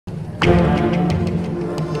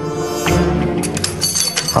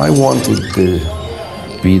I wanted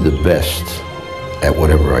to be the best at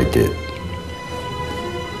whatever I did.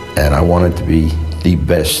 And I wanted to be the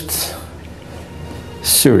best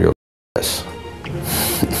serial killer.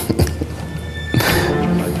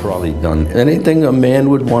 I've probably done anything a man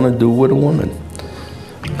would want to do with a woman.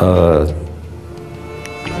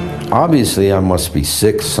 Obviously, I must be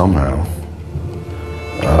sick somehow.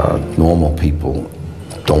 Normal people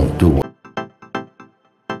don't do it.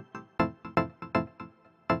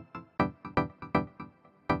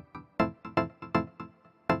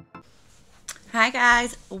 Hi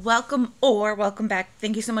guys, welcome back.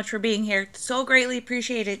 Thank you so much for being here. So greatly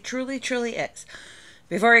appreciate it. Truly is.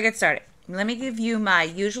 Before we get started, let me give you my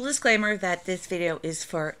usual disclaimer that this video is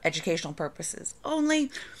for educational purposes only.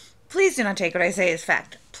 Please do not take what I say as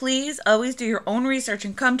fact. Please always do your own research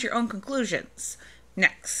and come to your own conclusions.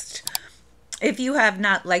 Next, if you have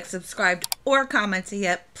not liked, subscribed, or commented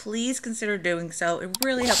yet, please consider doing so. It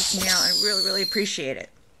really helps me out. I really appreciate it.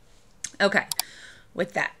 Okay,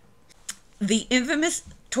 with that. The infamous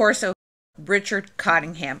torso Richard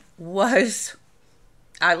Cottingham was,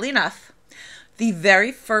 oddly enough, the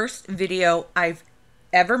very first video I've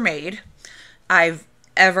ever made, I've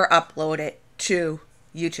ever uploaded to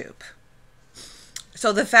YouTube.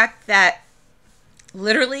 So the fact that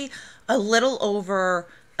literally a little over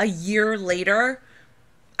a year later,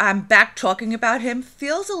 I'm back talking about him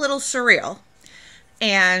feels a little surreal.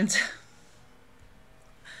 And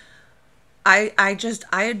I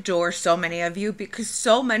adore so many of you because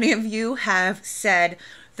so many of you have said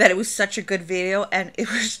that it was such a good video and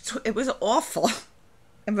it was awful.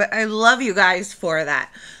 But I love you guys for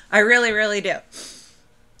that. I really do.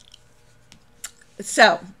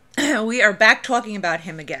 So, we are back talking about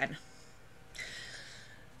him again.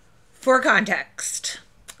 For context,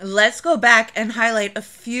 let's go back and highlight a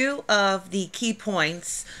few of the key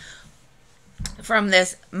points from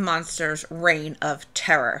this monster's reign of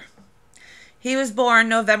terror. He was born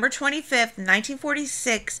November 25th,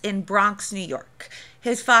 1946 in Bronx, New York.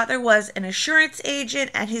 His father was an insurance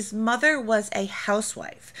agent and his mother was a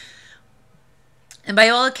housewife. And by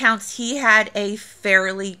all accounts, he had a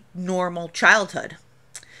fairly normal childhood.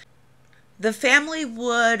 The family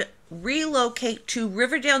would relocate to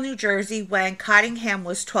Riverdale, New Jersey when Cottingham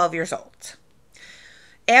was 12 years old.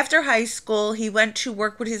 After high school, he went to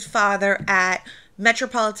work with his father at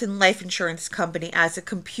Metropolitan Life Insurance Company as a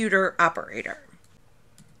computer operator.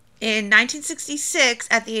 In 1966,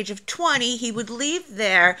 at the age of 20, he would leave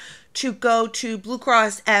there to go to Blue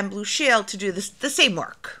Cross and Blue Shield to do the same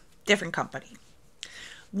work, different company.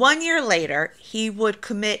 1 year later, he would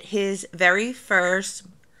commit his very first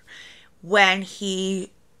when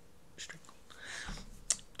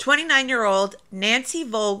 29-year-old Nancy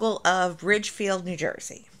Vogel of Ridgefield, New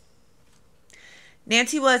Jersey.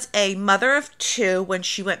 Nancy was a mother of two when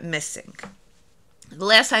she went missing. The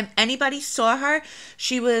last time anybody saw her,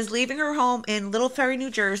 she was leaving her home in Little Ferry,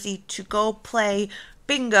 New Jersey to go play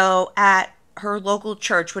bingo at her local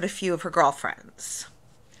church with a few of her girlfriends.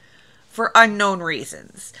 For unknown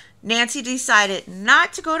reasons, Nancy decided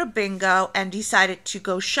not to go to bingo and decided to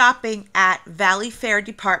go shopping at Valley Fair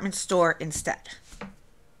department store instead.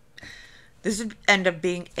 This would end up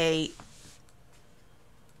being a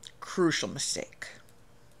crucial mistake.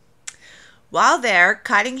 While there,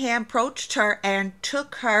 Cottingham approached her and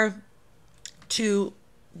took her to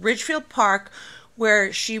Ridgefield Park,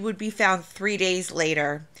 where she would be found 3 days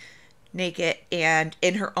later, naked and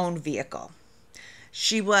in her own vehicle.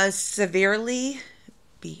 She was severely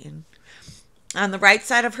beaten. On the right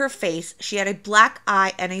side of her face, she had a black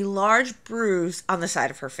eye and a large bruise on the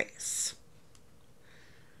side of her face.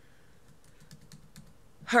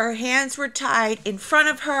 Her hands were tied in front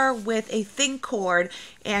of her with a thin cord,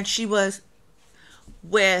 and she was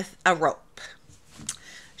with a rope.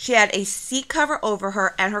 She had a seat cover over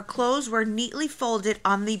her, and her clothes were neatly folded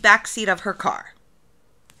on the back seat of her car.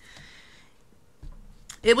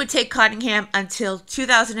 It would take Cottingham until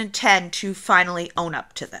 2010 to finally own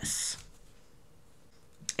up to this.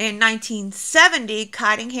 In 1970,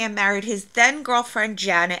 Cottingham married his then girlfriend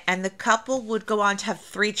Janet, and the couple would go on to have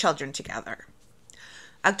 3 children together.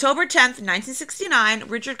 October 10th, 1969,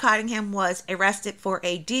 Richard Cottingham was arrested for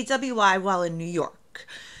a DWI while in New York.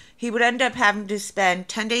 He would end up having to spend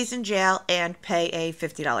 10 days in jail and pay a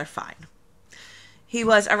 $50 fine. He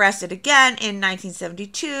was arrested again in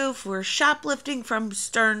 1972 for shoplifting from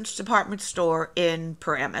Stern's department store in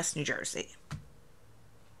Paramus, New Jersey.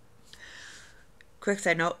 Quick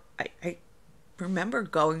side note, I remember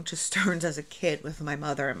going to Stern's as a kid with my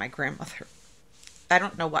mother and my grandmother. I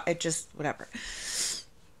don't know why, whatever.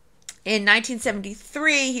 In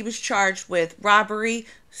 1973, he was charged with robbery,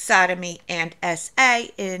 sodomy, and SA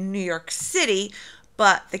in New York City,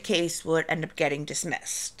 but the case would end up getting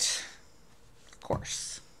dismissed. Of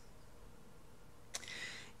course.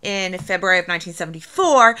 In February of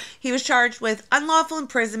 1974, he was charged with unlawful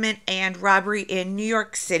imprisonment and robbery in New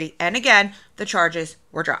York City, and again, the charges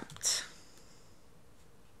were dropped.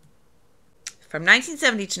 From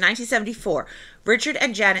 1970 to 1974, Richard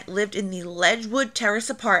and Janet lived in the Ledgewood Terrace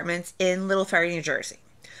Apartments in Little Ferry, New Jersey.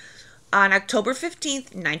 On October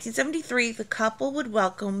 15th, 1973, the couple would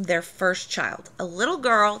welcome their first child, a little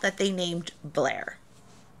girl that they named Blair.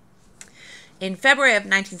 In February of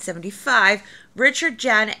 1975, Richard,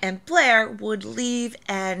 Janet, and Blair would leave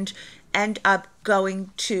and end up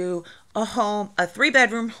going to a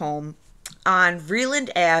 3-bedroom home on Vreeland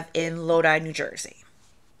Ave in Lodi, New Jersey.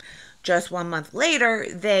 Just 1 month later,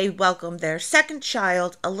 they welcomed their second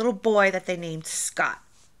child, a little boy that they named Scott.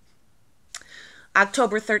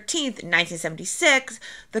 October 13th, 1976,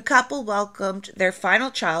 the couple welcomed their final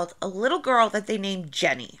child, a little girl that they named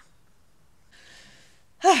Jenny.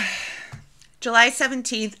 July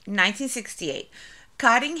 17th, 1968,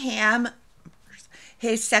 Cottingham,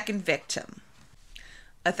 his second victim,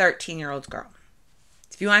 a 13-year-old girl.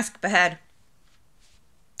 If you want to skip ahead,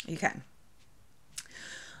 you can.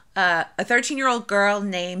 A 13-year-old girl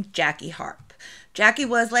named Jackie Harp. Jackie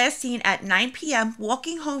was last seen at 9 p.m.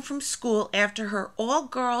 walking home from school after her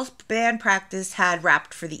all-girls band practice had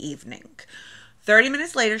wrapped for the evening. 30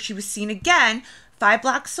 minutes later, she was seen again 5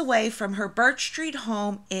 blocks away from her Birch Street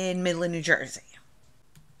home in Midland, New Jersey.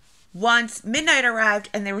 Once midnight arrived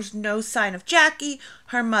and there was no sign of Jackie,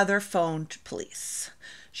 her mother phoned police.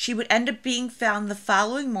 She would end up being found the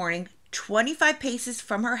following morning 25 paces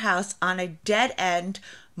from her house on a dead-end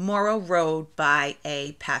Morrow Road by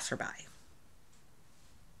a passerby.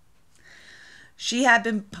 She had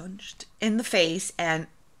been punched in the face and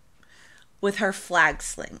with her flag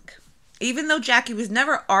sling. Even though Jackie was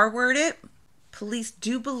never R-worded, police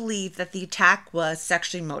do believe that the attack was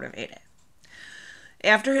sexually motivated.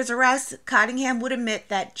 After his arrest, Cottingham would admit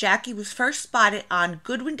that Jackie was first spotted on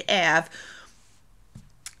Goodwin Ave,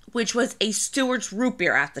 which was a Stewart's root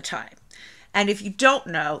beer at the time. And if you don't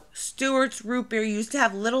know, Stewart's root beer used to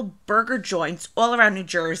have little burger joints all around New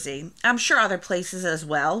Jersey. I'm sure other places as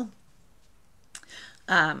well.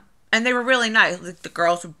 And they were really nice. Like the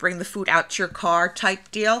girls would bring the food out to your car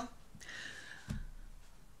type deal.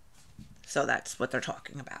 So that's what they're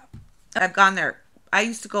talking about. I've gone there. I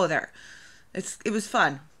used to go there. It was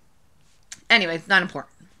fun. Anyway, it's not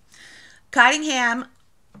important. Cottingham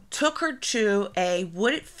took her to a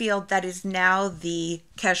wooded field that is now the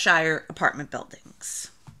Cheshire apartment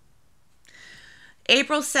buildings.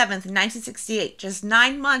 April 7th, 1968, just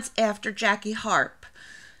 9 months after Jackie Harp,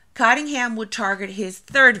 Cottingham would target his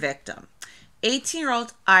third victim,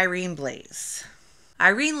 18-year-old Irene Blaze.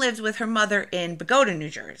 Irene lives with her mother in Bogota, New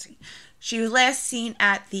Jersey. She was last seen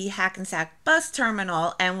at the Hackensack bus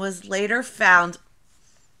terminal and was later found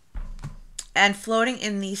and floating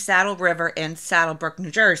in the Saddle River in Saddlebrook,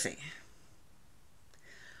 New Jersey.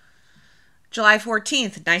 July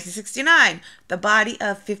 14th, 1969, the body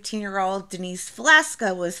of 15-year-old Denise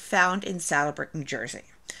Flaska was found in Saddlebrook, New Jersey.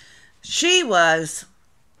 She was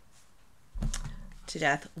to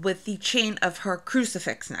death with the chain of her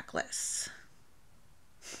crucifix necklace.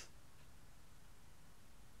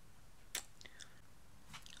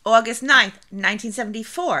 August 9th,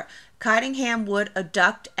 1974, Cottingham would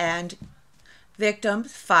abduct and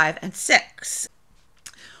victims 5 and 6.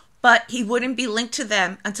 But he wouldn't be linked to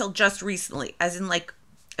them until just recently, as in like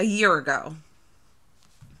a year ago.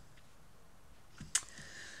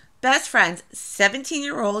 Best friends,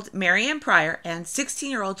 17-year-old Marianne Pryor and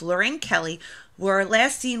 16-year-old Lorraine Kelly were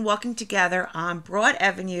last seen walking together on Broad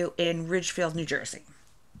Avenue in Ridgefield, New Jersey.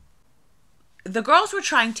 The girls were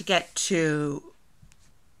trying to get to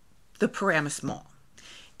the Paramus Mall,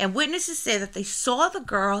 and witnesses say that they saw the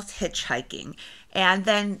girls hitchhiking, and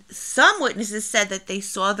then some witnesses said that they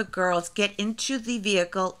saw the girls get into the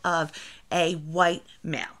vehicle of a white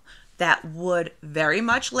male that would very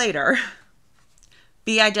much later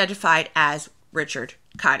be identified as Richard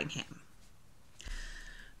Cottingham.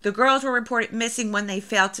 The girls were reported missing when they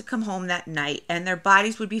failed to come home that night, and their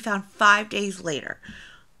bodies would be found 5 days later.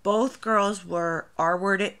 Both girls were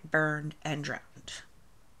R-worded, burned, and drowned.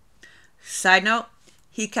 Side note,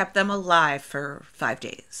 he kept them alive for 5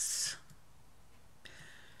 days.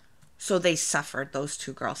 So they suffered. Those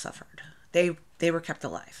 2 girls suffered. They were kept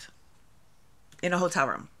alive in a hotel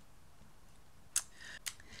room.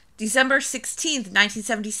 December 16th,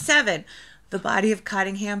 1977, the body of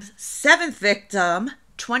Cottingham's 7th victim,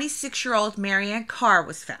 26-year-old Marianne Carr,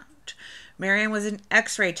 was found. Marianne was an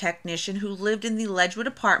x-ray technician who lived in the Ledgewood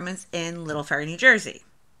Apartments in Little Ferry, New Jersey.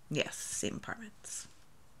 Yes, same apartments.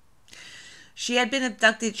 She had been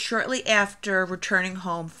abducted shortly after returning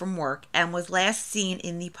home from work and was last seen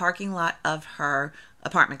in the parking lot of her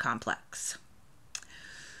apartment complex.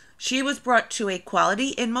 She was brought to a Quality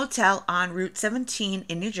Inn motel on Route 17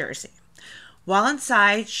 in New Jersey. While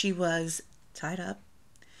inside, she was tied up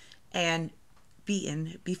and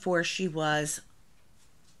beaten before she was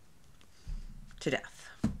to death.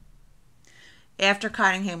 After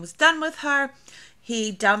Cottingham was done with her,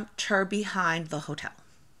 he dumped her behind the hotel.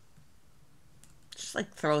 Just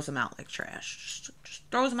like throws them out like trash. Just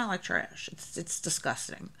throws them out like trash. It's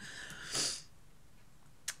disgusting.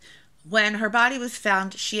 When her body was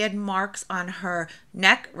found, she had marks on her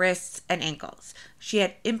neck, wrists, and ankles. She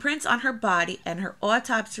had imprints on her body, and her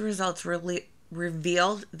autopsy results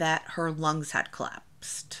revealed that her lungs had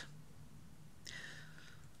collapsed.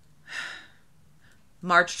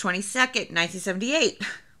 March 22nd, 1978.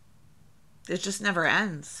 It just never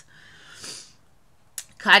ends.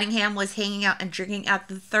 Cottingham was hanging out and drinking at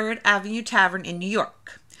the 3rd Avenue Tavern in New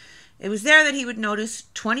York. It was there that he would notice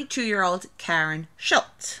 22-year-old Karen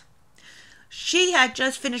Schultz. She had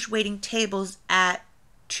just finished waiting tables at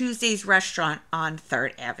Tuesday's restaurant on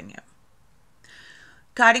 3rd Avenue.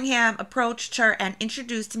 Cottingham approached her and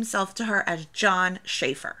introduced himself to her as John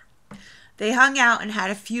Schaefer. They hung out and had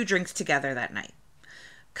a few drinks together that night.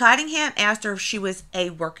 Cottingham asked her if she was a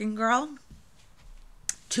working girl,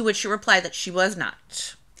 to which she replied that she was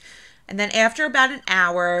not. And then after about an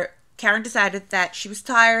hour, Karen decided that she was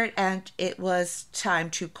tired and it was time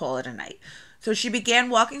to call it a night. So she began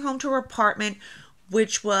walking home to her apartment,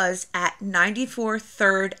 which was at 94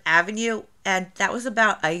 3rd Avenue, and that was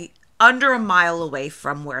about under a mile away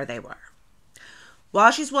from where they were.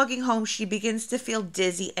 While she's walking home, she begins to feel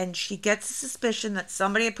dizzy, and she gets a suspicion that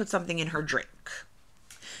somebody had put something in her drink.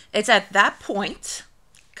 It's at that point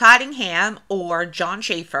Cottingham, or John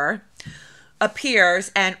Schaefer,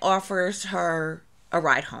 appears and offers her a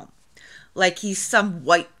ride home. Like he's some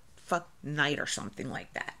white fuck knight or something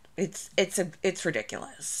like that. It's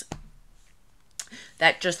ridiculous.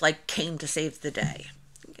 That just like came to save the day.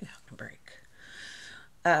 Give a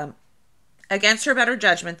break. Against her better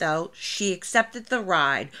judgment, though, she accepted the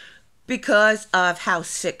ride because of how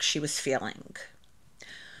sick she was feeling.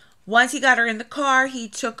 Once he got her in the car, he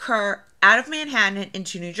took her out of Manhattan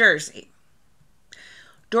into New Jersey.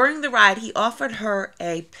 During the ride, he offered her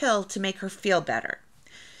a pill to make her feel better.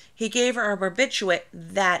 He gave her a barbiturate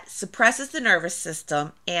that suppresses the nervous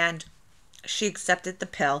system, and she accepted the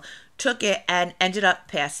pill, took it, and ended up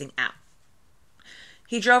passing out.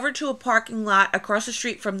 He drove her to a parking lot across the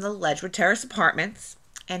street from the Ledgewood Terrace Apartments,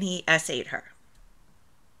 and he SA'd her.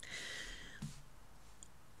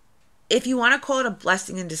 If you want to call it a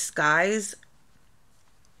blessing in disguise,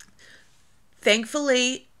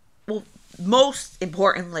 thankfully, well, most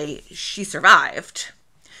importantly, she survived.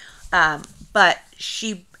 But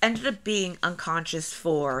she ended up being unconscious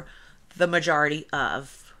for the majority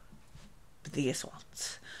of the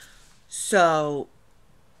assaults. So,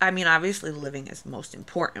 I mean, obviously living is most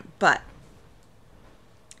important, but,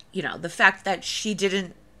 you know, the fact that she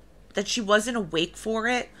wasn't awake for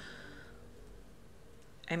it,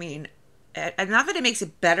 I mean, not that it makes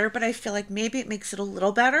it better, but I feel like maybe it makes it a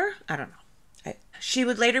little better. I don't know. She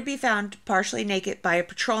would later be found partially naked by a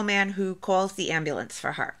patrolman who calls the ambulance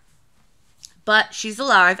for her. But she's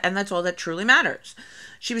alive, and that's all that truly matters.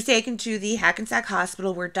 She was taken to the Hackensack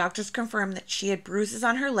Hospital, where doctors confirmed that she had bruises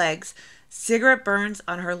on her legs, cigarette burns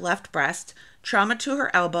on her left breast, trauma to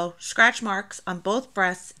her elbow, scratch marks on both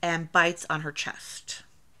breasts, and bites on her chest.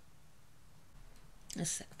 A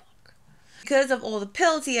sick book. Because of all the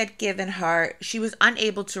pills he had given her, she was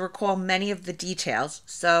unable to recall many of the details,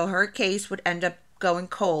 so her case would end up going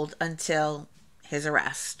cold until his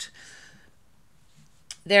arrest.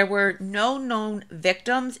 There were no known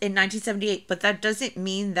victims in 1978, but that doesn't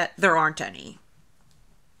mean that there aren't any.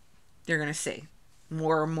 You're going to see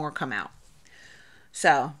more and more come out.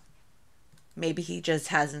 So, maybe he just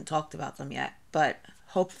hasn't talked about them yet, but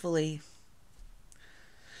hopefully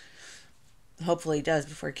he does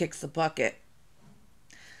before he kicks the bucket.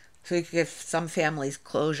 So he can give some families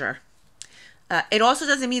closure. It also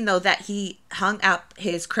doesn't mean, though, that he hung up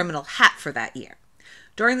his criminal hat for that year.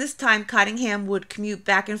 During this time, Cottingham would commute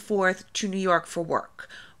back and forth to New York for work.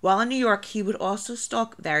 While in New York, he would also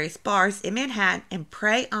stalk various bars in Manhattan and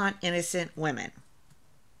prey on innocent women.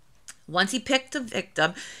 Once he picked a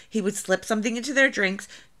victim, he would slip something into their drinks,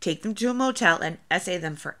 take them to a motel, and essay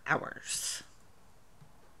them for hours.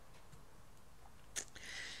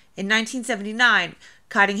 In 1979,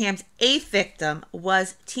 Cottingham's eighth victim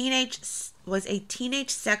was a teenage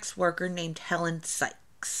sex worker named Helen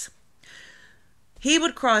Sykes. He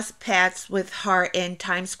would cross paths with her in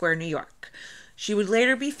Times Square, New York. She would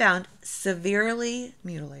later be found severely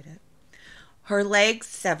mutilated, her legs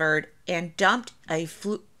severed, and dumped a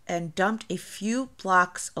few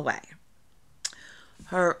blocks away.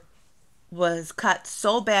 Her was cut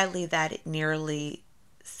so badly that it nearly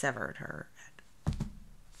severed her head.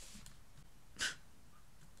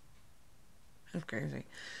 That's crazy.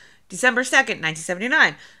 December 2nd,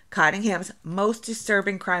 1979. Cottingham's most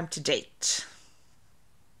disturbing crime to date.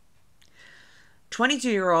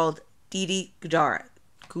 22-year-old Didi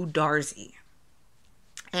Goodarzi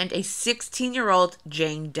and a 16-year-old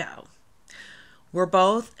Jane Doe were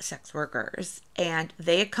both sex workers, and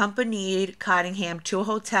they accompanied Cottingham to a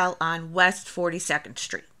hotel on West 42nd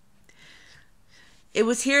Street. It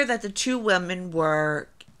was here that the two women were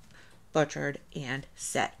butchered and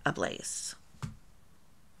set ablaze.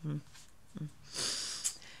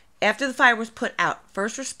 After the fire was put out,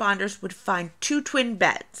 first responders would find two twin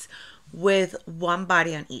beds with one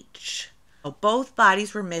body on each. Both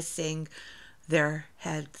bodies were missing their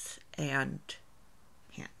heads and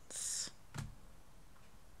hands.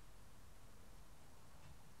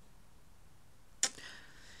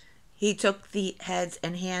 He took the heads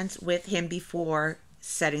and hands with him before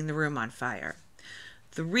setting the room on fire.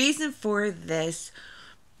 The reason for this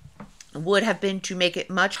would have been to make it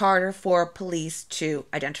much harder for police to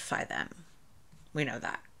identify them. We know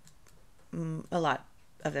that. A lot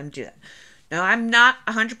of them do that. Now, I'm not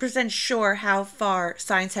 100% sure how far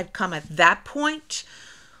science had come at that point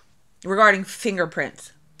regarding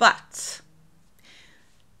fingerprints, but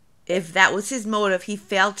if that was his motive, he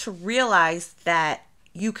failed to realize that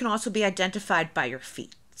you can also be identified by your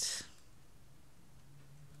feet.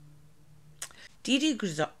 Didi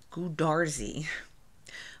Goodarzi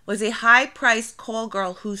was a high-priced call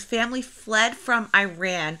girl whose family fled from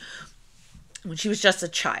Iran when she was just a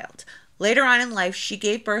child. Later on in life, she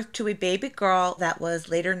gave birth to a baby girl that was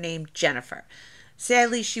later named Jennifer.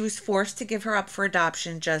 Sadly, she was forced to give her up for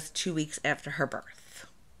adoption just 2 weeks after her birth.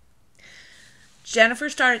 Jennifer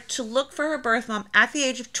started to look for her birth mom at the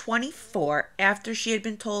age of 24 after she had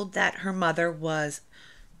been told that her mother was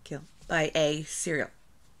killed by a serial.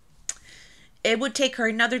 It would take her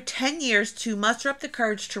another 10 years to muster up the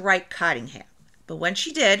courage to write Cottingham. But when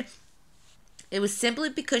she did, it was simply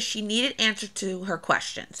because she needed answers to her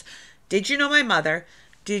questions. Did you know my mother?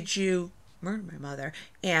 Did you murder my mother?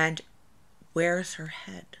 And where's her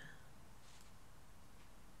head?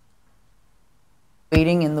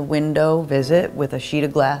 Waiting in the window visit with a sheet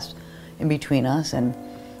of glass in between us, and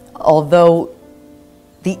although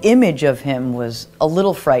the image of him was a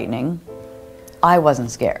little frightening, I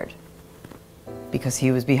wasn't scared because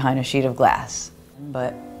he was behind a sheet of glass.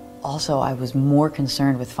 But also I was more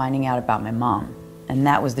concerned with finding out about my mom, and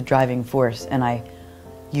that was the driving force, and I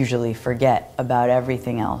usually forget about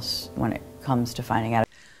everything else when it comes to finding out.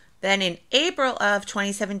 Then in April of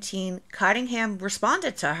 2017, Cottingham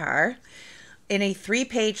responded to her in a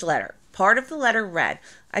 3-page letter. Part of the letter read,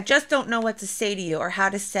 "I just don't know what to say to you or how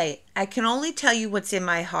to say it. I can only tell you what's in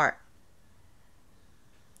my heart.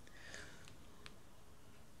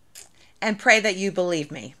 And pray that you believe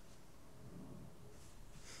me.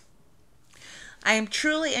 I am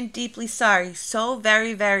truly and deeply sorry, so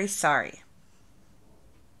very, very sorry.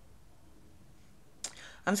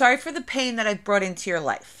 I'm sorry for the pain that I brought into your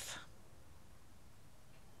life."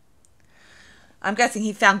 I'm guessing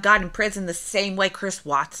he found God in prison the same way Chris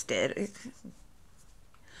Watts did.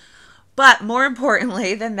 But more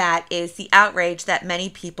importantly than that is the outrage that many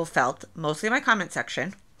people felt, mostly in my comment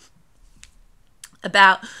section,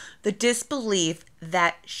 about the disbelief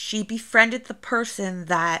that she befriended the person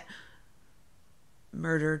that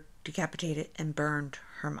murdered, decapitated, and burned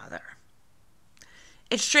her mother.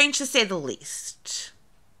 It's strange to say the least.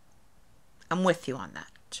 I'm with you on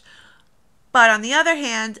that. But on the other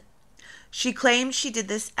hand, she claimed she did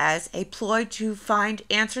this as a ploy to find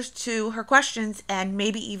answers to her questions and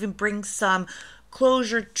maybe even bring some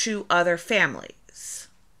closure to other families.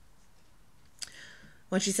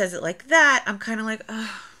 When she says it like that, I'm kind of like, ugh.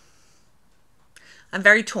 I'm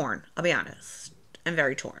very torn, I'll be honest. I'm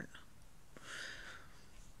very torn.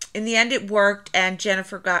 In the end, it worked, and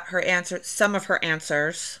Jennifer got her answer, some of her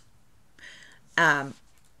answers. But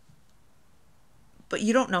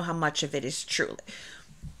you don't know how much of it is true.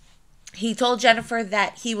 He told Jennifer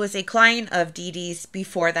that he was a client of Dee Dee's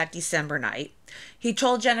before that December night. He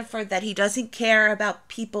told Jennifer that he doesn't care about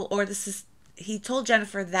people or he told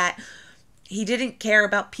Jennifer that he didn't care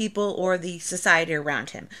about people or the society around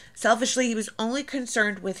him. Selfishly, he was only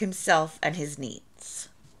concerned with himself and his needs.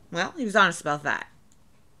 Well, he was honest about that.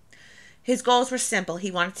 His goals were simple.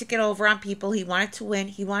 He wanted to get over on people. He wanted to win.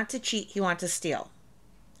 He wanted to cheat. He wanted to steal.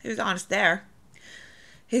 He was honest there.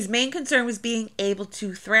 His main concern was being able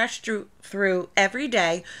to thrash through every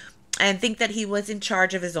day and think that he was in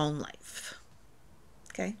charge of his own life.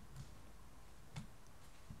 Okay.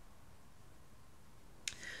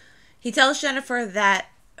 He tells Jennifer that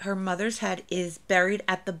her mother's head is buried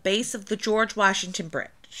at the base of the George Washington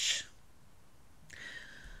Bridge.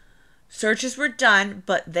 Searches were done,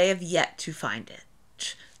 but they have yet to find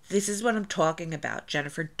it. This is what I'm talking about,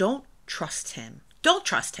 Jennifer. Don't trust him. Don't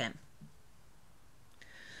trust him.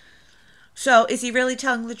 So, is he really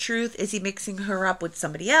telling the truth? Is he mixing her up with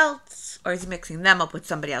somebody else? Or is he mixing them up with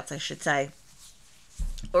somebody else, I should say?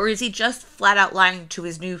 Or is he just flat out lying to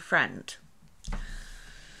his new friend?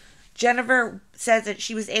 Jennifer says that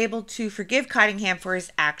she was able to forgive Cottingham for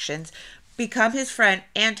his actions, become his friend,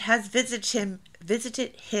 and has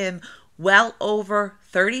visited him well over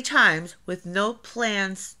 30 times with no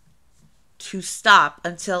plans to stop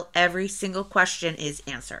until every single question is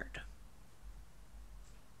answered.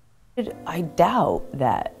 I doubt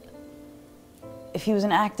that. If he was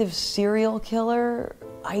an active serial killer,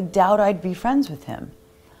 I doubt I'd be friends with him.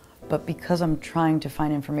 But because I'm trying to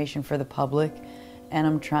find information for the public, and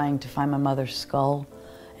I'm trying to find my mother's skull,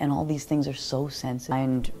 and all these things are so sensitive,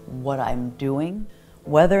 and what I'm doing,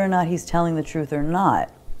 whether or not he's telling the truth or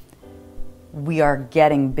not, we are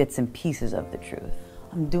getting bits and pieces of the truth.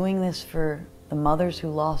 I'm doing this for the mothers who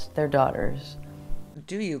lost their daughters.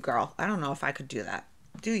 Do you, girl? I don't know if I could do that.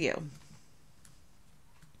 Do you?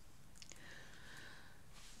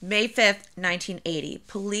 May 5th, 1980.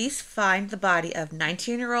 Police find the body of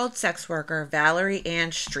 19-year-old sex worker Valerie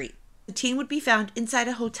Ann Street. The teen would be found inside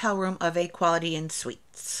a hotel room of a Quality Inn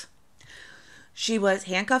Suites. She was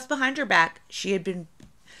handcuffed behind her back. She had been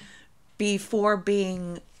before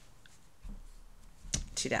being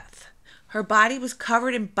to death. Her body was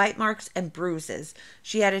covered in bite marks and bruises.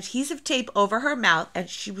 She had adhesive tape over her mouth, and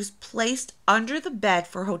she was placed under the bed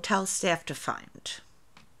for hotel staff to find.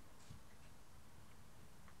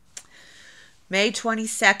 May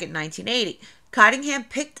 22nd, 1980. Cottingham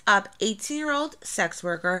picked up 18-year-old sex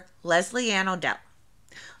worker Leslie Ann Odell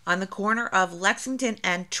on the corner of Lexington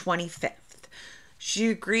and 25th. She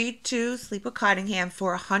agreed to sleep with Cottingham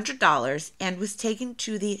for $100 and was taken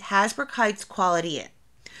to the Hasbrook Heights Quality Inn,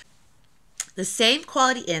 the same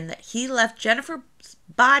Quality Inn that he left Jennifer's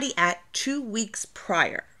body at 2 weeks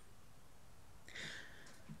prior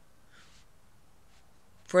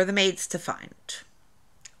for the maids to find,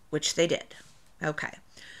 which they did. Okay.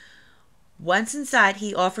 Once inside,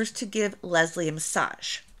 he offers to give Leslie a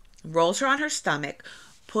massage, rolls her on her stomach,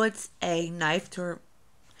 puts a knife to her,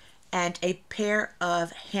 and a pair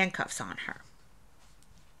of handcuffs on her.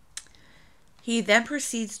 He then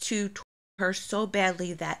proceeds to torture her so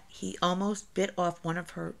badly that he almost bit off one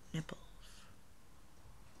of her nipples.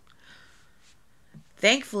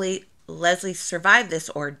 Thankfully, Leslie survived this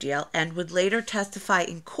ordeal and would later testify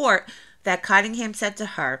in court that Cottingham said to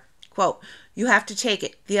her, quote, "You have to take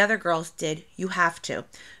it. The other girls did. You have to.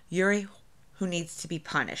 You're who needs to be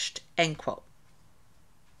punished." End quote.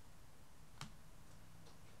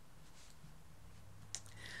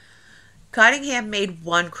 Cottingham made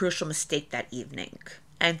one crucial mistake that evening,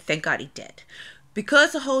 and thank God he did.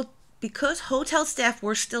 Because hotel staff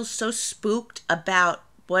were still so spooked about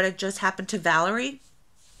what had just happened to Valerie,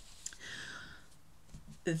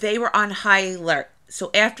 they were on high alert. So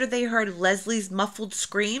after they heard Leslie's muffled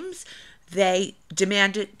screams, they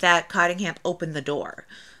demanded that Cottingham open the door.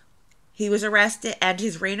 He was arrested, and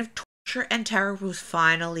his reign of torture and terror was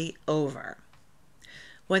finally over.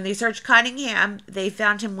 When they searched Cottingham, they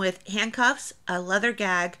found him with handcuffs, a leather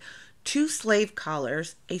gag, 2 slave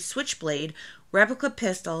collars, a switchblade, replica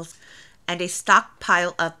pistols, and a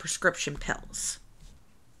stockpile of prescription pills.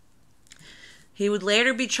 He would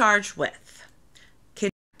later be charged with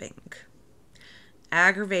kidnapping,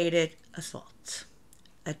 aggravated assault,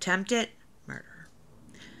 attempted murder,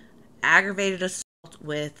 aggravated assault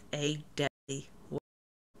with a deadly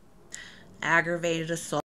weapon, aggravated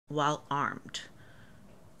assault while armed,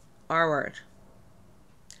 R-word,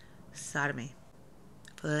 sodomy,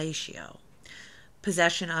 fellatio,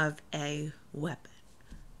 possession of a weapon,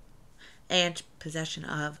 and possession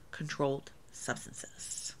of controlled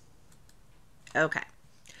substances. Okay,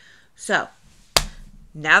 so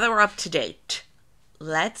now that we're up to date,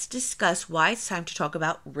 let's discuss why it's time to talk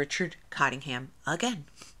about Richard Cottingham again.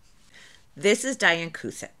 This is Diane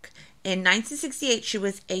Cusick. In 1968, she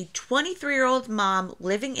was a 23-year-old mom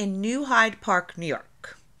living in New Hyde Park, New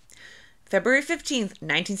York. February 15th,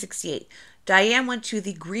 1968, Diane went to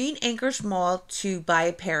the Green Acres Mall to buy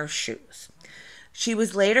a pair of shoes. She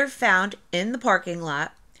was later found in the parking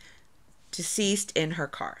lot, deceased in her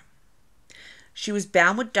car. She was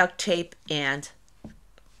bound with duct tape and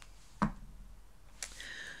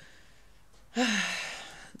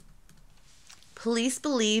police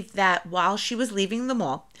believe that while she was leaving the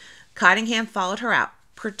mall, Cottingham followed her out,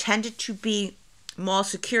 pretended to be mall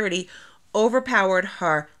security, overpowered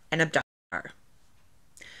her, and abducted her.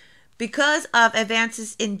 Because of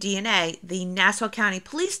advances in DNA, the Nassau County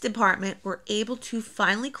Police Department were able to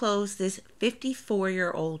finally close this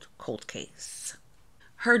 54-year-old cold case.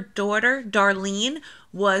 Her daughter, Darlene,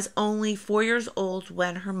 was only 4 years old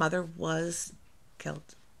when her mother was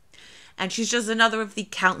killed. And she's just another of the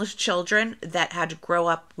countless children that had to grow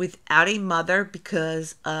up without a mother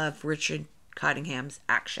because of Richard Cottingham's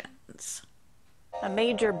actions. A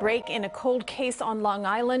major break in a cold case on Long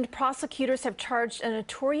Island. Prosecutors have charged a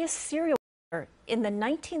notorious serial killer in the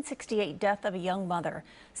 1968 death of a young mother.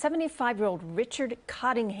 75-year-old Richard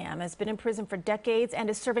Cottingham has been in prison for decades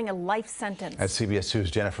and is serving a life sentence. As CBS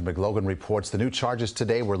 2's Jennifer McLogan reports, the new charges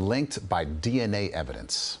today were linked by DNA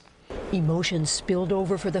evidence. Emotions spilled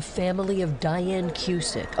over for the family of Diane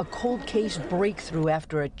Cusick, a cold case breakthrough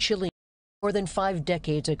after a chilling more than 5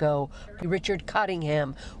 decades ago. Richard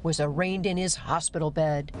Cottingham was arraigned in his hospital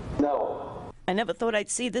bed. No. I never thought I'd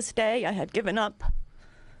see this day. I had given up.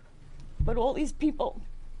 But all these people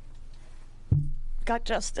got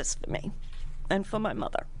justice for me and for my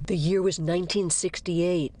mother. The year was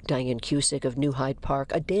 1968. Diane Cusick of New Hyde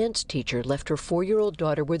Park, a dance teacher, left her 4-year-old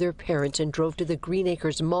daughter with her parents and drove to the Green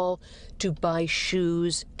Acres Mall to buy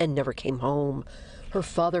shoes and never came home. Her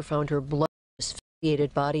father found her blood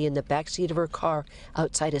body in the backseat of her car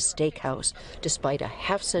outside a steakhouse. Despite a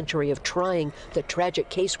half-century of trying, the tragic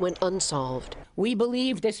case went unsolved. We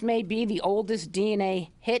believe this may be the oldest DNA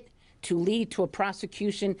hit to lead to a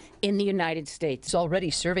prosecution in the United States. He's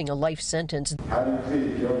already serving a life sentence. How do you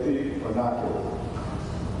plead, guilty or not guilty?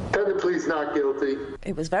 Tell me please not guilty.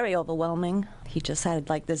 It was very overwhelming. He just had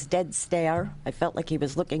like this dead stare. I felt like he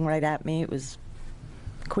was looking right at me. It was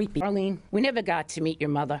creepy. Arlene, we never got to meet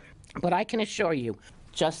your mother. But I can assure you,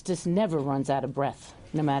 justice never runs out of breath,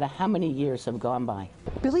 no matter how many years have gone by.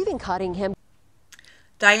 Believing Cottingham.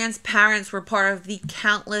 Diane's parents were part of the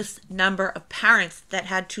countless number of parents that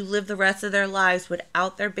had to live the rest of their lives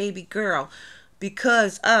without their baby girl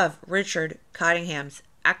because of Richard Cottingham's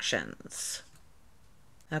actions.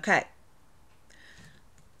 Okay.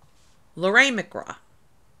 Lorraine McGraw.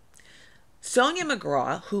 Sonia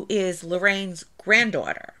McGraw, who is Lorraine's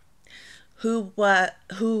granddaughter,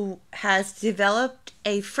 who has developed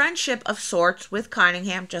a friendship of sorts with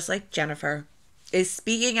Cottingham, just like Jennifer, is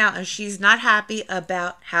speaking out, and she's not happy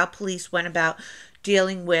about how police went about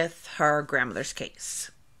dealing with her grandmother's case.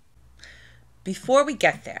 Before we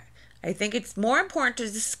get there, I think it's more important to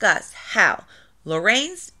discuss how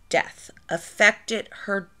Lorraine's death affected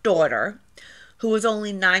her daughter, who was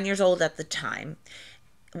only 9 years old at the time,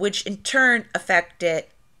 which in turn affected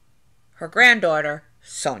her granddaughter,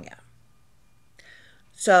 Sonia.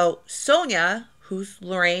 So Sonia, who's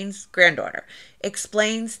Lorraine's granddaughter,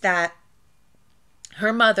 explains that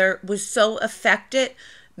her mother was so affected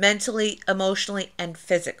mentally, emotionally, and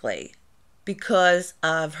physically because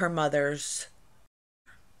of her mother's.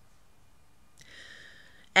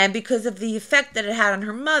 And because of the effect that it had on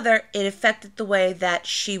her mother, it affected the way that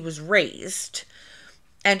she was raised.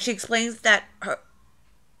 And she explains that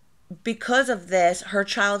because of this, her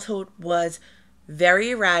childhood was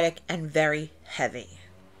very erratic and very heavy.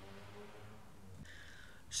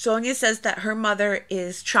 Sonia says that her mother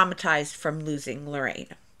is traumatized from losing Lorraine.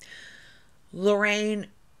 Lorraine,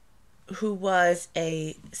 who was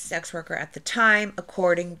a sex worker at the time,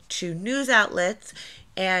 according to news outlets,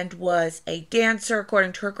 and was a dancer,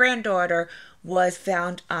 according to her granddaughter, was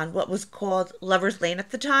found on what was called Lover's Lane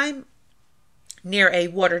at the time, near a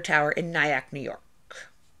water tower in Nyack, New York.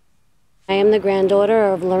 I am the granddaughter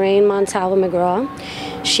of Lorraine Montalva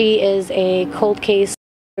McGraw. She is a cold case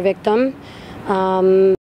victim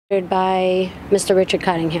by Mr. Richard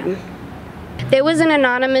Cottingham. There was an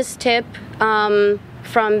anonymous tip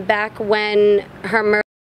from back when her murder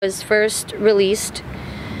was first released,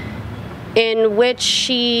 in which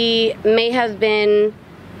she may have been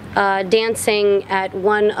dancing at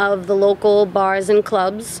one of the local bars and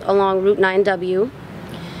clubs along Route 9W.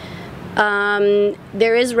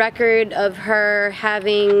 There is record of her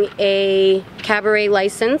having a cabaret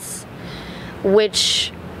license,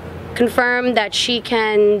 which confirmed that she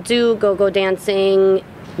can do go-go dancing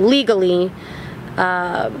legally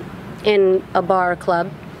in a bar or club.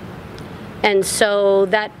 And so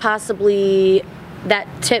that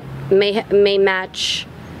tip may match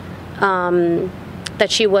that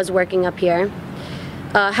she was working up here.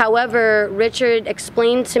 However, Richard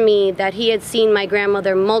explained to me that he had seen my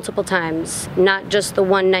grandmother multiple times, not just the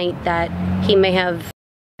one night that he may have.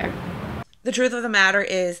 The truth of the matter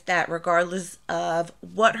is that regardless of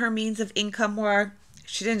what her means of income were,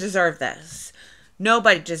 she didn't deserve this.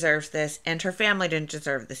 Nobody deserves this, and her family didn't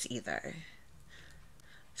deserve this either.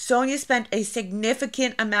 Sonia spent a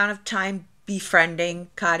significant amount of time befriending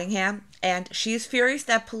Cottingham, and she is furious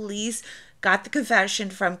that police got the confession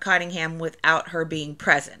from Cottingham without her being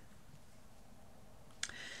present.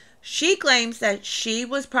 She claims that she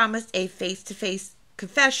was promised a face-to-face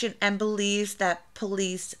confession and believes that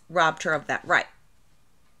police robbed her of that right.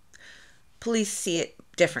 Police see it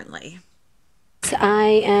differently.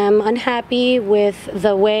 I am unhappy with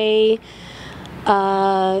the way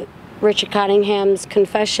Richard Cottingham's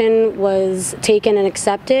confession was taken and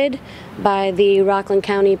accepted by the Rockland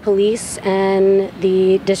County Police and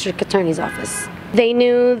the District Attorney's Office. They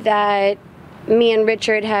knew that me and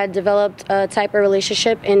Richard had developed a type of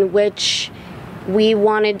relationship in which we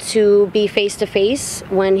wanted to be face-to-face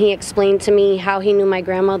when he explained to me how he knew my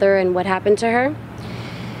grandmother and what happened to her.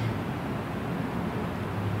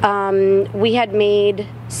 We had made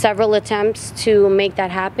several attempts to make that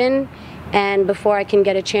happen, and before I can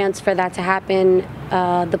get a chance for that to happen,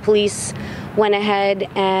 the police went ahead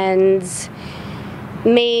and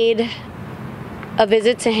made a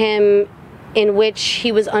visit to him in which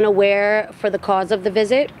he was unaware for the cause of the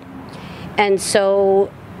visit. And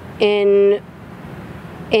so in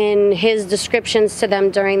his descriptions to them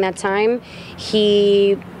during that time,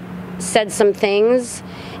 he said some things,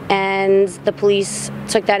 and the police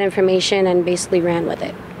took that information and basically ran with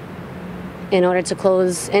it in order to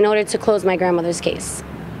close my grandmother's case.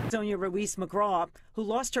 Sonia Ruiz McGraw, who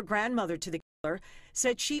lost her grandmother to the killer,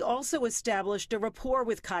 said she also established a rapport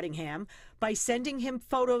with Cottingham by sending him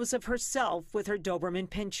photos of herself with her Doberman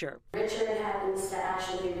Pinscher. Richard happens to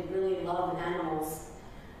actually really love animals.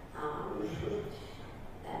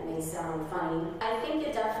 That may sound funny. I think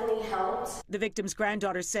it definitely helped. The victim's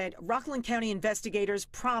granddaughter said Rockland County investigators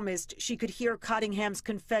promised she could hear Cottingham's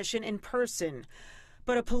confession in person.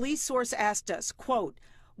 But a police source asked us, quote,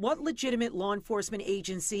 what legitimate law enforcement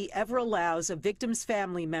agency ever allows a victim's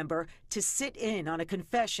family member to sit in on a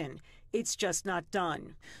confession? It's just not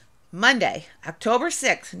done. Monday, October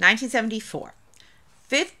 6, 1974.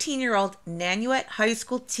 15-year-old Nanuet High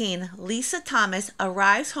School teen Lisa Thomas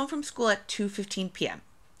arrives home from school at 2:15 p.m.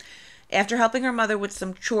 After helping her mother with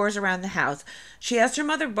some chores around the house, she asked her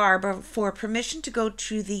mother Barbara for permission to go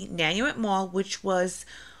to the Nanuet Mall, which was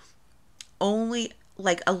only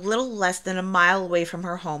like a little less than a mile away from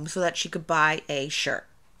her home, so that she could buy a shirt.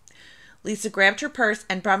 Lisa grabbed her purse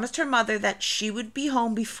and promised her mother that she would be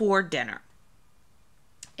home before dinner.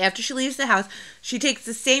 After she leaves the house, she takes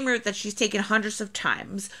the same route that she's taken hundreds of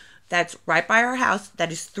times. That's right by her house,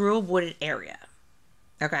 that is through a wooded area.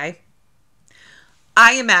 Okay?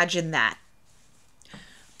 I imagine that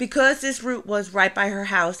because this route was right by her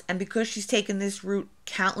house and because she's taken this route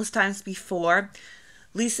countless times before,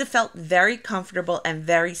 Lisa felt very comfortable and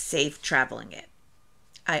very safe traveling it.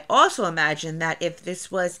 I also imagine that if this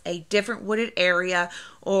was a different wooded area,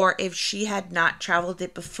 or if she had not traveled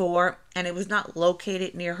it before and it was not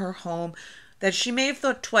located near her home, that she may have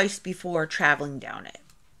thought twice before traveling down it.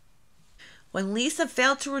 When Lisa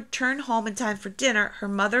failed to return home in time for dinner, her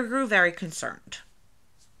mother grew very concerned.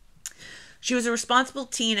 She was a responsible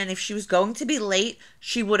teen, and if she was going to be late,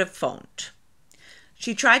 she would have phoned.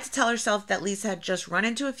 She tried to tell herself that Lisa had just run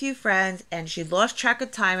into a few friends and she lost track of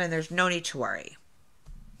time and there's no need to worry.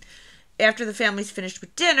 After the family's finished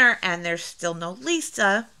with dinner and there's still no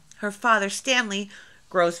Lisa, her father, Stanley,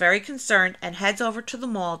 grows very concerned and heads over to the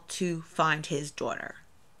mall to find his daughter.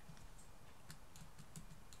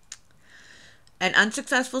 An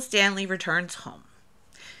unsuccessful Stanley returns home,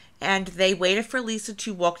 and they waited for Lisa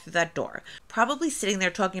to walk through that door, probably sitting there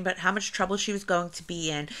talking about how much trouble she was going to be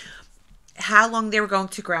in, how long they were going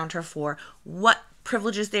to ground her for, what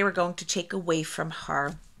privileges they were going to take away from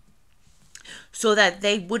her, so that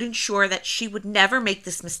they would ensure that she would never make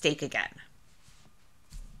this mistake again.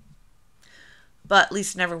 But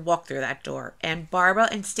Lisa never walked through that door, and Barbara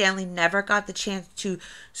and Stanley never got the chance to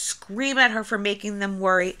scream at her for making them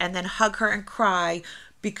worry and then hug her and cry,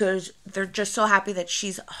 because they're just so happy that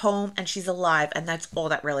she's home and she's alive, and that's all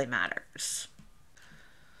that really matters.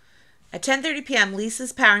 At 10:30 p.m.,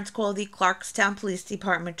 Lisa's parents called the Clarkstown Police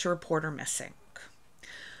Department to report her missing.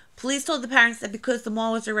 Police told the parents that because the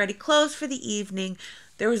mall was already closed for the evening,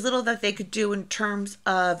 there was little that they could do in terms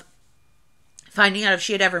of finding out if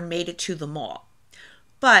she had ever made it to the mall.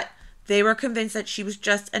 But They were convinced that she was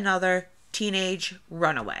just another teenage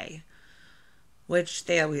runaway, which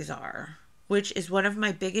they always are, which is one of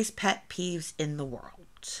my biggest pet peeves in the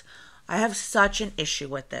world. I have such an issue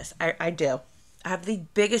with this. I do. I have the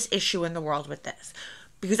biggest issue in the world with this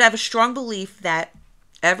because I have a strong belief that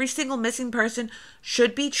every single missing person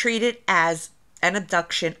should be treated as an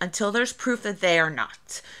abduction until there's proof that they are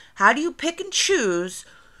not. How do you pick and choose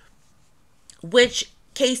which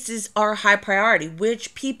cases are high priority,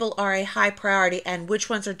 which people are a high priority, and which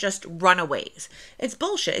ones are just runaways? It's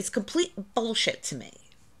bullshit. It's complete bullshit to me.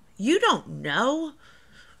 You don't know.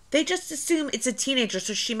 They just assume it's a teenager,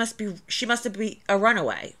 so she must be a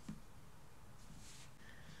runaway.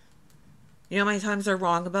 You know how many times they're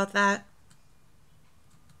wrong about that?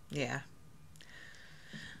 Yeah.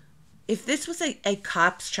 If this was a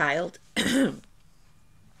cop's child, I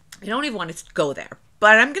don't even want to go there,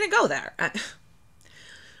 but I'm going to go there.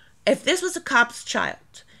 If this was a cop's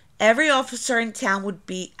child, every officer in town would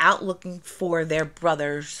be out looking for their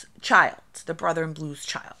brother's child, the brother in blue's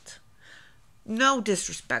child. No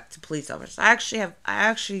disrespect to police officers. I actually,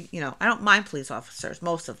 I don't mind police officers,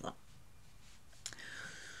 most of them.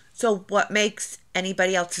 So what makes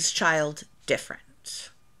anybody else's child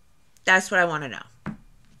different? That's what I want to know.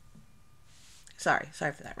 Sorry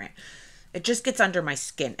for that rant. It just gets under my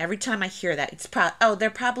skin. Every time I hear that, it's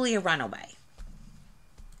they're probably a runaway.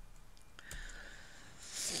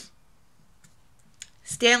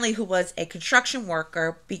 Stanley, who was a construction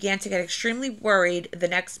worker, began to get extremely worried the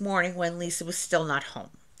next morning when Lisa was still not home.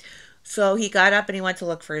 So he got up and he went to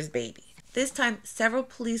look for his baby. This time, several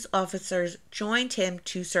police officers joined him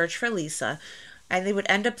to search for Lisa, and they would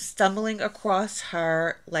end up stumbling across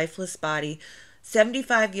her lifeless body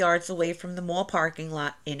 75 yards away from the mall parking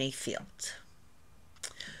lot in a field.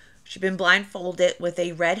 She'd been blindfolded with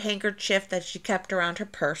a red handkerchief that she kept around her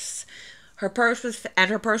purse. Her purse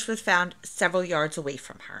was found several yards away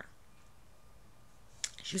from her.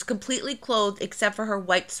 She was completely clothed except for her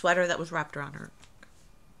white sweater that was wrapped around her.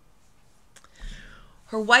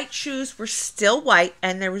 Her white shoes were still white,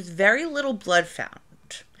 and there was very little blood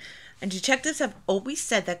found. And detectives have always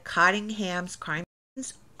said that Cottingham's crime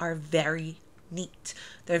scenes are very neat.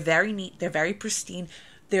 They're very neat. They're very pristine.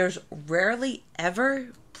 There's rarely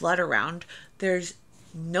ever blood around. There's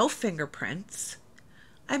no fingerprints.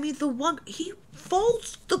 I mean, he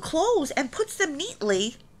folds the clothes and puts them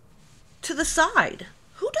neatly to the side.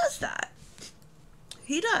 Who does that?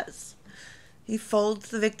 He does. He folds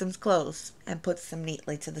the victim's clothes and puts them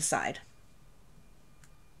neatly to the side.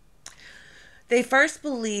 They first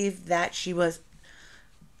believed that she was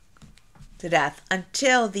to death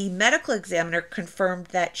until the medical examiner confirmed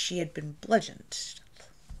that she had been bludgeoned.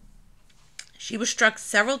 She was struck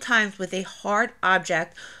several times with a hard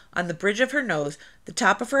object on the bridge of her nose, the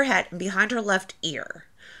top of her head, and behind her left ear.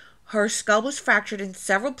 Her skull was fractured in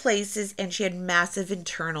several places, and she had massive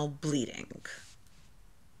internal bleeding.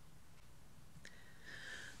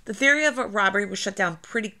 The theory of a robbery was shut down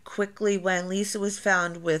pretty quickly when Lisa was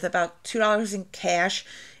found with about $2 in cash,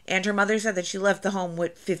 and her mother said that she left the home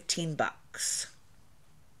with $15.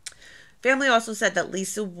 Family also said that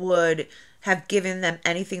Lisa would have given them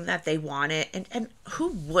anything that they wanted, and who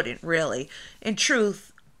wouldn't, really? In truth,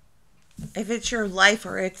 if it's your life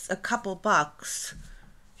or it's a couple bucks,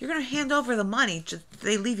 you're going to hand over the money, just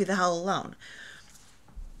they leave you the hell alone.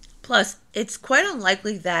 Plus, it's quite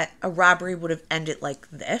unlikely that a robbery would have ended like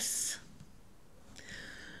this.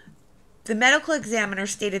 The medical examiner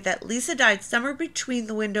stated that Lisa died somewhere between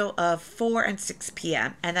the window of 4 and 6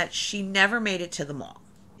 p.m. and that she never made it to the mall.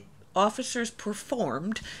 Officers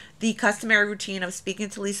performed the customary routine of speaking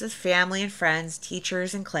to Lisa's family and friends,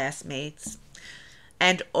 teachers and classmates,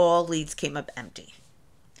 and all leads came up empty.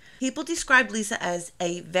 People described Lisa as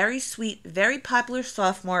a very sweet, very popular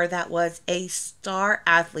sophomore that was a star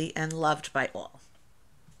athlete and loved by all.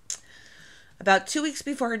 About 2 weeks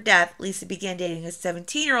before her death, Lisa began dating a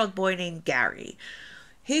 17-year-old boy named Gary.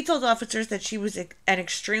 He told officers that she was an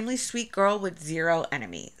extremely sweet girl with zero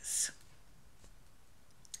enemies.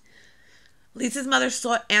 Lisa's mother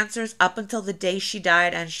sought answers up until the day she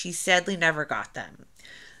died, and she sadly never got them.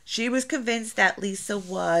 She was convinced that Lisa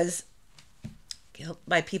was killed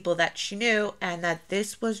by people that she knew and that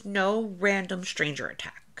this was no random stranger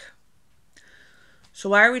attack. So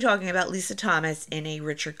why are we talking about Lisa Thomas in a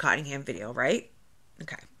Richard Cottingham video, right?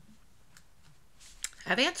 Okay. I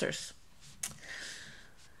have answers.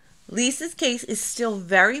 Lisa's case is still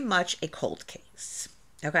very much a cold case.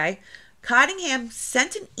 Okay? Cottingham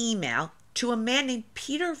sent an email to a man named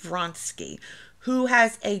Peter Vronsky, who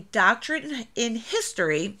has a doctorate in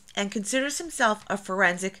history and considers himself a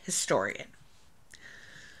forensic historian.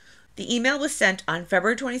 The email was sent on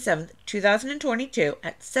February 27th, 2022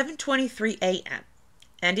 at 7:23 a.m.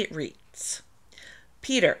 and it reads,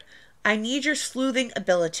 Peter, I need your sleuthing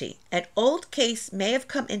ability. An old case may have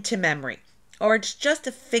come into memory, or it's just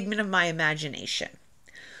a figment of my imagination.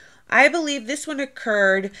 I believe this one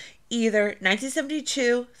occurred either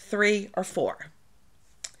 1972, 3, or 4.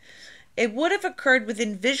 It would have occurred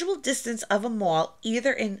within visual distance of a mall,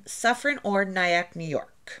 either in Suffern or Nyack, New York.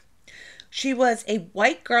 She was a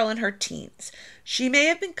white girl in her teens. She may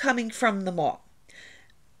have been coming from the mall.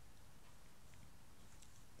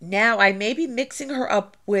 Now, I may be mixing her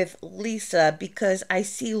up with Lisa because I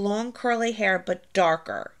see long curly hair but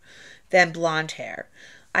darker than blonde hair.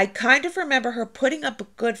 I kind of remember her putting up a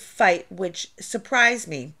good fight, which surprised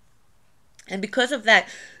me. And because of that,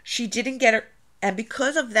 we didn't get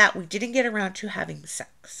around to having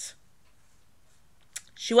sex.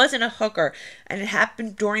 She wasn't a hooker, and it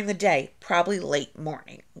happened during the day, probably late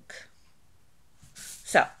morning.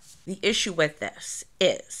 So, the issue with this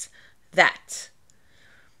is that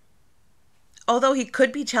although he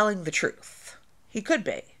could be telling the truth,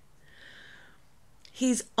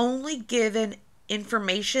 he's only given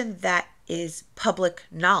information that is public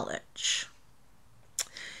knowledge.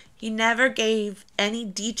 He never gave any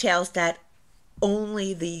details that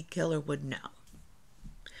only the killer would know.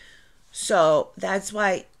 So that's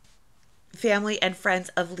why family and friends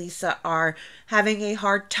of Lisa are having a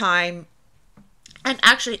hard time,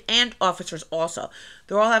 and officers also.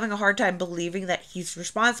 They're all having a hard time believing that he's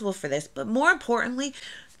responsible for this. But more importantly,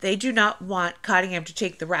 they do not want Cottingham to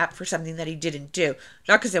take the rap for something that he didn't do.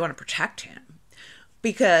 Not because they want to protect him,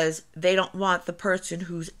 because they don't want the person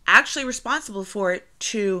who's actually responsible for it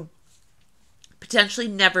to potentially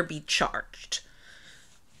never be charged.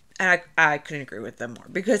 And I couldn't agree with them more.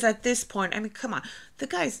 Because at this point, I mean, come on. The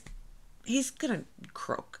guy's, he's going to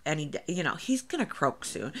croak any day. You know, he's going to croak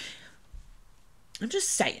soon. I'm just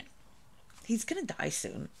saying. He's going to die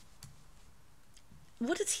soon.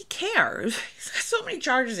 What does he care? He's got so many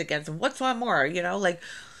charges against him. What's one more? You know, like,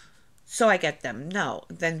 so I get them. No.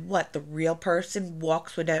 Then what? The real person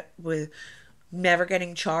walks with never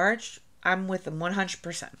getting charged? I'm with them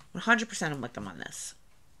 100%. 100% I'm with them on this.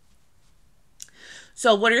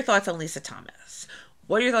 So what are your thoughts on Lisa Thomas?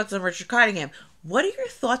 What are your thoughts on Richard Cottingham? What are your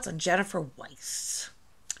thoughts on Jennifer Weiss?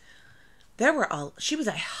 She was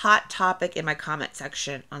a hot topic in my comment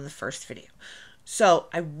section on the first video. So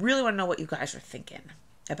I really want to know what you guys are thinking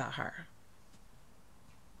about her.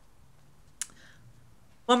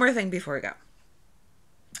 One more thing before we go.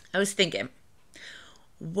 I was thinking,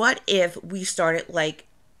 what if we started like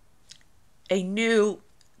a new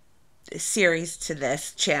series to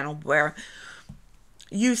this channel where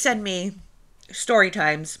you send me story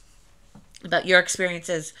times about your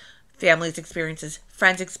experiences, family's experiences,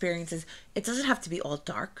 friends' experiences. It doesn't have to be all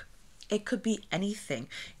dark. It could be anything.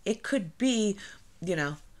 It could be, you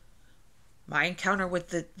know, my encounter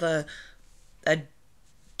with a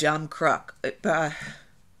dumb crook,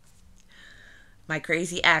 my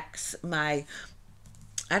crazy ex, I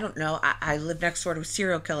don't know, I live next door to a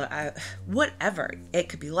serial killer, whatever. It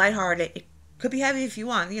could be lighthearted. It could be heavy if you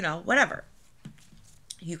want, you know, whatever.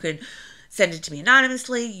 You could send it to me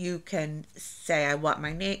anonymously. You can say, I want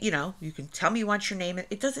my name. You know, you can tell me you want your name.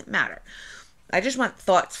 It doesn't matter. I just want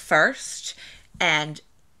thoughts first. And,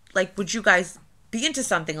 like, would you guys be into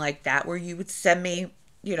something like that where you would send me,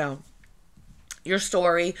 you know, your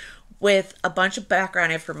story with a bunch of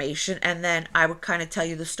background information, and then I would kind of tell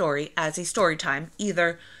you the story as a story time,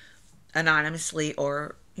 either anonymously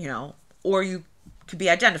or, you know, or you could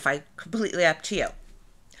be identified, completely up to you.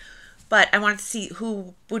 But I wanted to see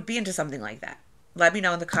who would be into something like that. Let me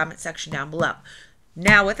know in the comment section down below.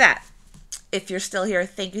 Now with that, if you're still here,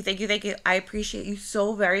 thank you, thank you, thank you. I appreciate you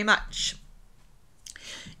so very much.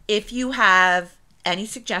 If you have any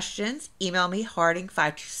suggestions, email me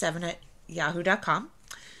harding527@yahoo.com.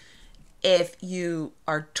 If you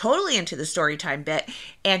are totally into the story time bit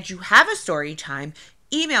and you have a story time,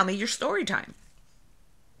 email me your story time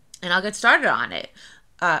and I'll get started on it.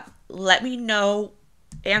 Let me know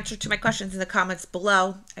answer to my questions in the comments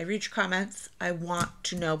below. I read your comments. I want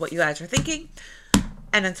to know what you guys are thinking.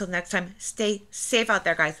 And until next time, stay safe out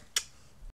there, guys.